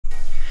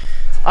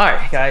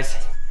Alright guys,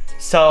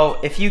 so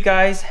if you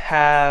guys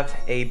have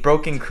a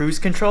broken cruise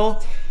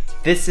control,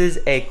 this is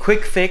a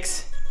quick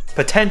fix,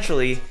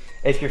 potentially,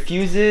 if your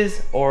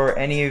fuses or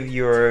any of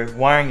your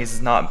wiring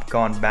has not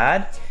gone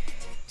bad.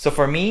 So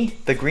for me,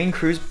 the green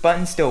cruise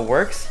button still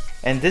works,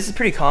 and this is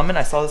pretty common.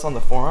 I saw this on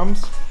the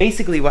forums.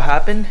 Basically what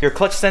happened, your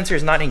clutch sensor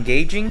is not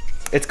engaging,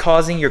 it's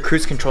causing your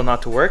cruise control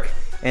not to work,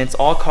 and it's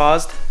all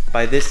caused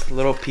by this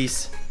little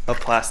piece of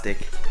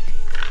plastic.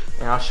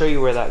 And I'll show you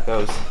where that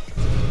goes.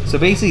 So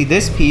basically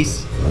this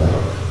piece,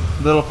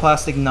 little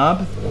plastic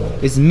nub,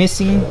 is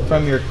missing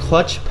from your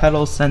clutch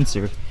pedal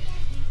sensor.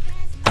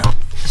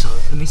 So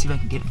let me see if I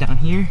can get it down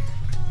here.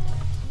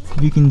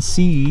 You can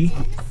see,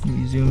 let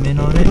me zoom in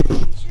on it.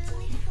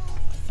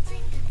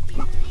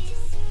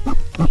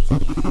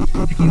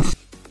 You can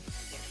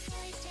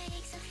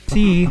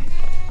see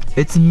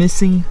it's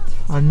missing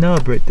a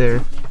nub right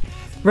there.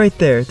 Right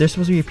there, there's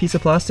supposed to be a piece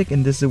of plastic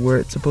and this is where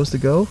it's supposed to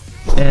go.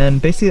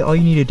 And basically all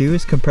you need to do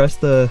is compress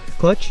the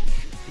clutch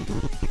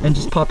and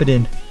just pop it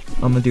in.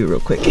 I'm gonna do it real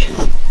quick.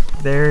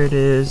 There it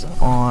is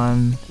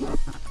on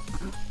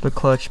the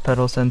clutch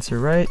pedal sensor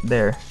right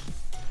there.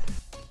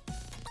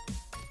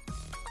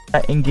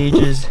 That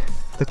engages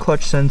the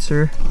clutch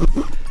sensor.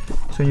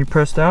 So when you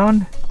press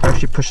down, it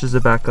actually pushes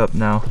it back up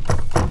now.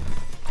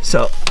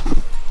 So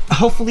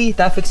hopefully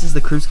that fixes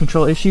the cruise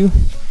control issue.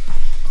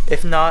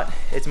 If not,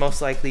 it's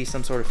most likely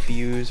some sort of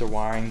fuse or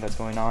wiring that's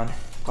going on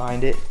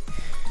behind it.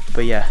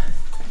 But yeah,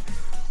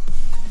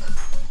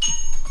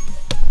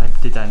 I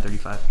did that in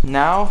 35.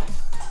 Now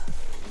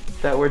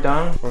that we're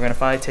done, we're gonna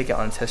finally take it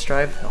on a test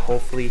drive.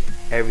 Hopefully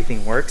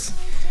everything works,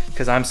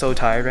 because I'm so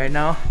tired right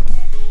now.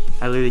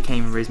 I literally can't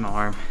even raise my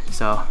arm.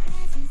 So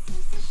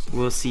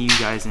we'll see you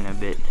guys in a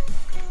bit.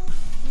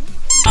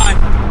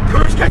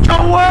 Cruise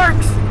control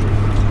works!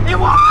 It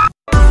works!